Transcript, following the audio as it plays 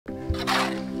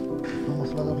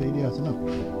এই দিয়া আছে না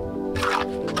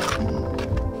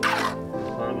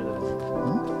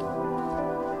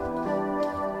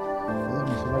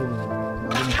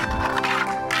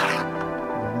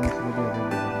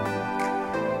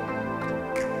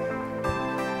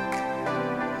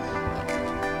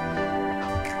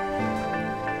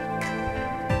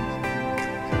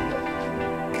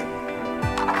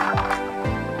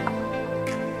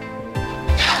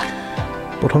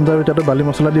প্ৰথম জাব এটাটো বালি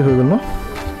মছলা দি হৈ গ'ল ন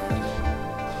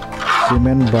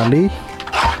সিমেন্ট বালি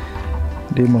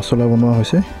দি মছলা বনোৱা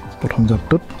হৈছে প্ৰথম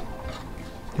জাবটোত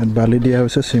ইয়াত বালি দিয়া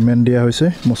হৈছে সিমেন্ট দিয়া হৈছে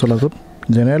মছলাটোত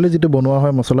জেনেৰেলি যেটো বনোৱা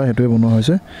হয় মছলা হেতুৱে বনোৱা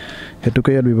হৈছে হেতুকে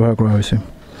ইয়াত ব্যৱহাৰ কৰা হৈছে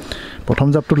প্ৰথম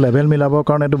জাবটোত লেভেল মিলাবৰ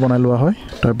কাৰণে এটো বনাই লোৱা হয়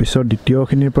তাৰ পিছত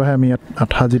দ্বিতীয়খিনিৰ পৰা আমি ইয়াত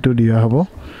আঠা যেটো দিয়া হ'ব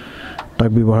তাক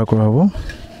ব্যৱহাৰ কৰা হ'ব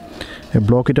এই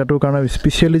ব্লক ইটাটোৰ কাৰণে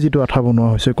স্পেশালি যেটো আঠা বনোৱা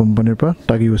হৈছে কোম্পানীৰ পৰা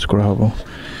তাক ইউজ কৰা হ'ব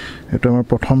এটো আমাৰ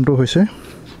প্ৰথমটো হৈছে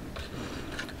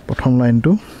প্ৰথম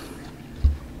লাইনটো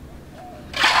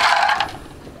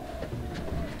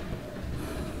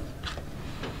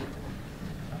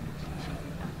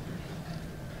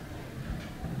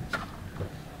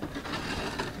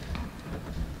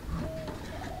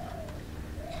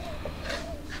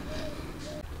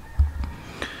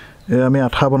আমি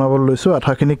আঠা বনাবলৈ লৈছো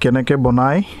আঠাখিনি কেনেকৈ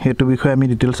বনাই হেতু বিষয়ে আমি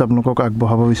ডিটেইলছ আপোনালোকক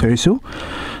আগবঢ়াব বিচাৰিছো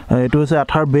এটো হৈছে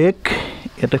আঠাৰ বেগ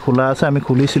এটা খোলা আছে আমি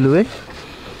খুলিছিলুৱে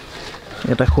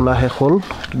এটা খোলা হে হল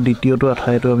দ্বিতীয়টো আঠা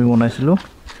এটো আমি বনাইছিলো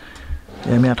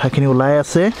আমি আঠাখিনি ওলাই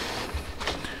আছে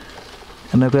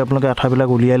এনেকৈ আপোনালোকে আঠাবিলাক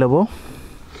উলিয়াই ল'ব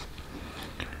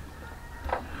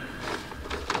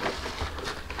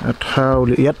আঠা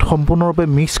ইয়াত সম্পূৰ্ণৰূপে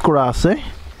মিক্স কৰা আছে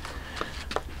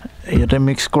ইয়াতে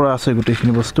মিক্স কৰা আছে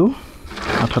গোটেইখিনি বস্তু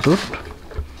আঠাটোত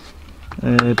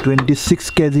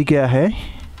 26 কেজি কে আহে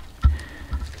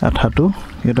আঠাটো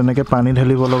এটা এনেকৈ পানী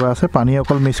ঢালিব লগা আছে পানী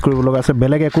অকল মিক্স কৰিব লগা আছে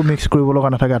বেলেগ একো মিক্স কৰিব লগা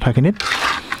নাথাকে আঠাখিনিত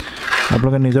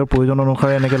আপোনালোকে নিজৰ প্ৰয়োজন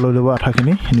অনুসাৰে এনেকৈ লৈ ল'ব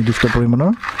আঠাখিনি নিৰ্দিষ্ট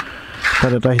পৰিমাণৰ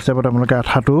তাৰ এটা হিচাপত আপোনালোকে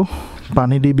আঠাটো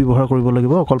পানী দি ব্যৱহাৰ কৰিব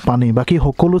লাগিব অকল পানী বাকি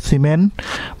সকলো সিমেন্ট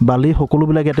বালি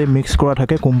সকলোবিলাক ইয়াতে মিক্স কৰা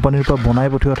থাকে কোম্পানীৰ পৰা বনাই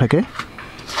পঠিওৱা থাকে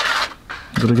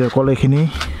গতিকে অকল এখিনি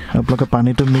আপোনালোকে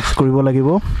পানীটো মিক্স কৰিব লাগিব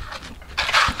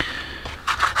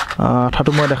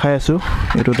আঠাটো মই দেখাই আছো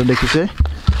এটোতে দেখিছে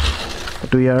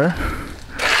এটো ইয়াৰ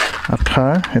আঠা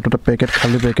এটোটা পেকেট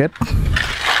খালি পেকেট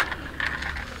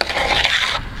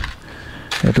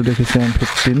এটো দেখিছে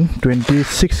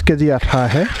 26 কেজি আঠা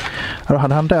আহে আৰু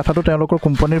সাধাৰণতে আঠাটো তেওঁলোকৰ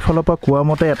কোম্পানীৰ ফালৰ পৰা কোৱা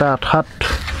মতে এটা আঠাত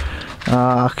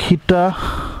 80টা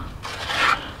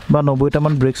বা 90টা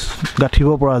মান ব্ৰেক্স গাঠিব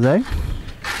পৰা যায়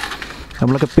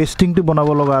আপোনালোকে পেস্টিংটো বনাব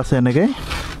লগা আছে এনেকৈ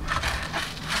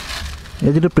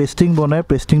এই যেটো পেস্টিং বনায়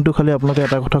পেস্টিংটো খালি আপোনালোকে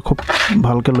এটা কথা খুব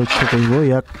ভালকৈ লক্ষ্য কৰিব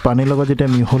ইয়াক পানীৰ লগত যেতিয়া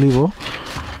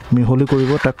মিহলি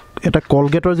কৰিব তাক এটা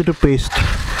কলগেটৰ যেটো পেষ্ট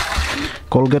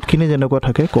কলগেটখিনি যেনেকুৱা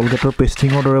থাকে কলগেটৰ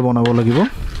পেস্টিংৰ দৰে বনাব লাগিব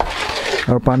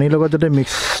আৰু পানীৰ লগত যাতে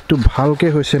মিক্সটো ভালকৈ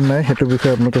হৈছে নাই হেতু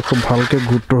বিষয়ে আপোনালোকে খুব ভালকৈ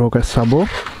গুৰুত্ব সহকাৰে চাব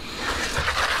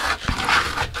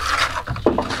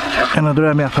এনেদৰে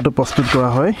আমি আঠাটো প্ৰস্তুত কৰা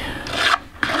হয়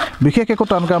বিশেষ একো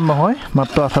টান কাম নহয়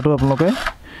মাত্ৰ আঠাটো আপোনালোকে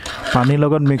পানীৰ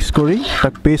লগত মিক্স কৰি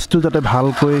তাক পেষ্টটো যাতে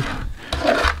ভালকৈ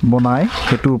বনাই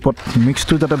হেতুৰ ওপৰত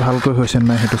মিক্সটো যাতে ভালকৈ হৈছে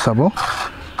নাই হেতু চাব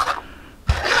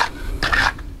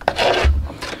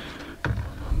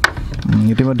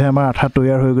ইতিমধ্যে আমাৰ আঠা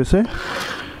তৈয়াৰ হৈ গৈছে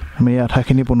আমি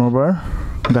আঠাখিনি পুনৰবাৰ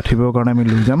গাঠিবৰ কাৰণে আমি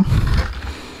লৈ যাম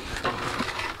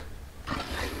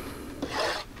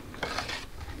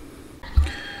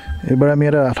এবাৰ আমি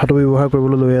এটা আঠাটো ব্যৱহাৰ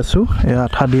কৰিবলৈ লৈ আছো এই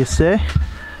আঠা দিছে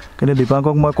কিন্তু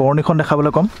দীপাংকক মই কৰ্ণীখন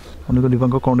দেখাবলৈ কম অনিক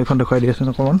দীপাংকক কৰ্ণীখন দেখাই দিয়েছে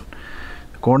নকমান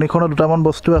কৰ্ণীখনৰ দুটামান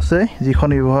বস্তু আছে যিখন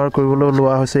ব্যৱহাৰ কৰিবলৈ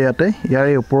লোৱা হৈছে ইয়াতে ইয়াৰ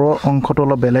এই ওপৰৰ অংশটো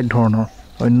অলপ বেলেগ ধৰণৰ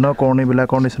অন্য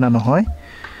কৰ্ণীবিলাকৰ নিচিনা নহয়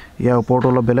ইয়াৰ ওপৰটো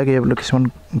অলপ বেলেগ এইবিলাক কিছুমান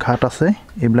ঘাট আছে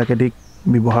এইবিলাকেদি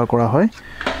ব্যৱহাৰ কৰা হয়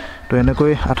তো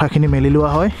এনেকৈ আঠাখিনি মেলি লোৱা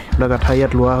হয় এইবিলাক আঠা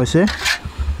ইয়াত লোৱা হৈছে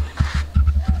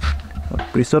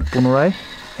পিছত পুনৰাই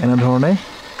এনে ধৰণে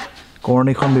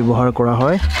কৰ্ণীখন ব্যৱহাৰ কৰা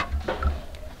হয়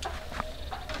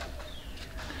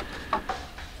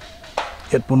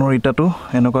ইয়াত পুনৰ ইটাটো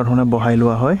এনেকুৱা ধৰণে বহাই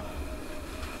লোৱা হয়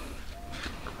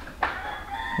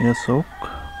এয়া চক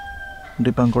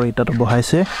দীপাংকৰ ইটাটো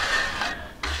বহাইছে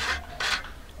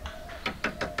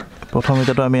প্ৰথম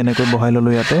ইটাটো আমি এনেকৈ বহাই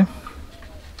ললো ইয়াতে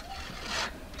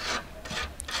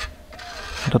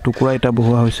এটা টুকুৰা ইটা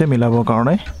বহোৱা হৈছে মিলাবৰ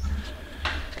কাৰণে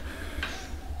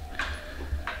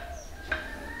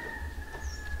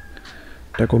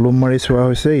এটা কলম মাৰি চোৱা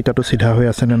হৈছে ইটাটো সিধা হৈ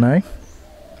আছে নে নাই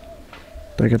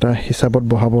তাক এটা হিচাপত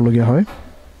বহাব লগিয়া হয়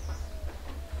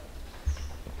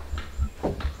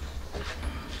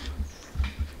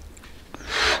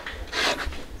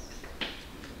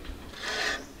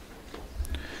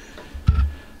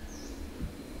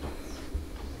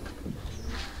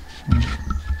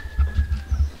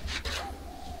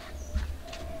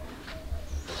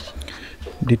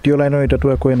দ্বিতীয় লাইনৰ ইটাটো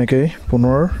আকৌ এনেকৈ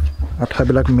পুনৰ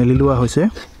আঠাবিলাক মেলি লোৱা হৈছে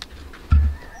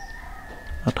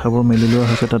আঠাবোৰ মেলি লোৱা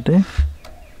হৈছে তাতে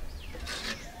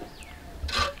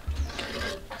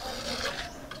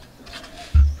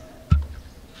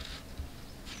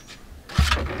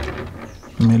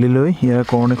মেলি লৈ ইয়াৰ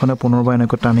কৰণীখনে পুনৰবাৰ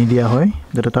এনেকৈ টানি দিয়া হয়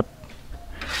যাতে তাত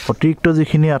অতিৰিক্ত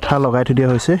যিখিনি আঠা লগাই থৈ দিয়া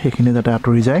হৈছে সেইখিনি যাতে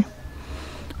আঁতৰি যায়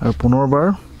আৰু পুনৰবাৰ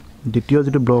দ্বিতীয়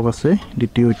যিটো ব্লক আছে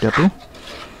দ্বিতীয় ইটাটো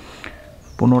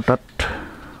পুনৰ তাত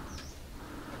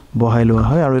বহাই লোৱা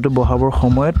হয় আৰু এইটো বহাবৰ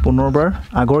সময়ত পুনৰবাৰ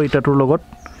আগৰ ইটাটোৰ লগত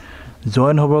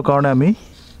জয়েন হ'বৰ কাৰণে আমি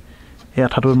এই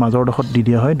আঠাটোৰ মাজৰ ডখত দি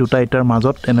দিয়া হয় দুটা ইটাৰ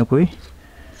মাজত এনেকৈ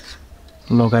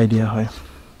লগাই দিয়া হয়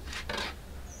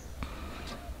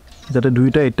যাতে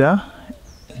দুইটা ইটা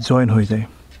জয়েন হৈ যায়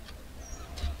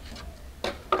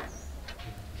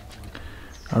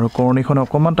আৰু কৰণীখন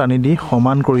অকমান টানি দি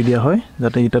সমান কৰি দিয়া হয়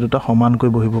যাতে ইটা দুটা সমানকৈ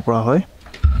বহিব পৰা হয়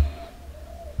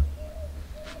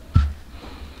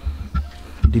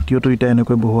দ্বিতীয়টো ইটা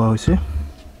এনেকৈ বহোৱা হৈছে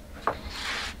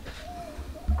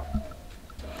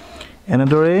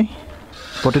এনেদৰে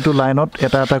প্ৰতিটো লাইনত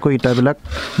এটা এটাকৈ ইটাবিলাক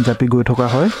জাপি গৈ থকা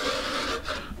হয়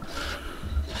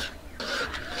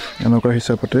এনেকুৱা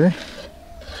হিচাপতে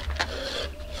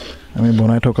আমি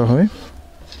বনাই থকা হয়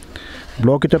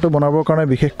ব্লক ইটাটো বনাবৰ কাৰণে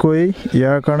বিশেষকৈ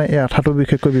ইয়াৰ কাৰণে এই আঠাটো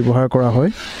বিশেষকৈ ব্যৱহাৰ কৰা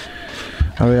হয়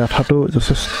আৰু এই আঠাটো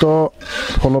যথেষ্ট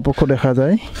ফলপ্ৰসূ দেখা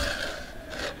যায়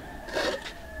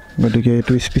গতিকে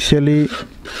এইটো স্পেচিয়েলি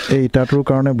এই ইটাটোৰ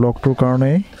কাৰণে ব্লকটোৰ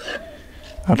কাৰণে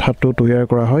আঠাটো তৈয়াৰ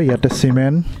কৰা হয় ইয়াতে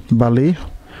চিমেণ্ট বালি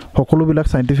সকলোবিলাক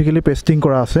সাইন্টিফিকেলি পেষ্টিং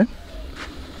কৰা আছে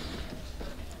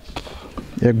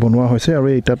এক বনোৱা হৈছে আৰু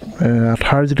এই ইটাত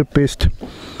আঠাৰ যিটো পেষ্ট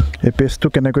এই পেষ্টটো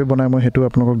কেনেকৈ বনাই মই সেইটো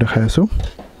আপোনালোকক দেখাই আছোঁ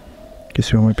কিছু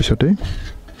সময় পিছতে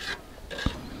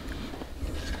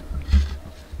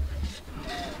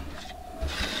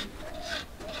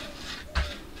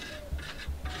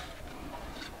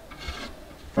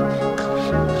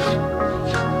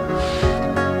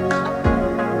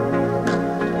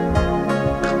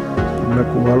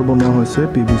ৱাল বনোৱা হৈছে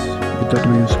পিভিসি ইটাটো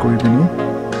ইউজ কৰি পিনি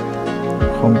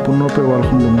সম্পূৰ্ণৰূপে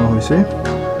ৱালখন বনোৱা হৈছে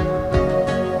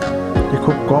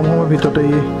খুব কম সময়ৰ ভিতৰতে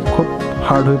খুব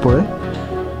হাৰ্ড হৈ পৰে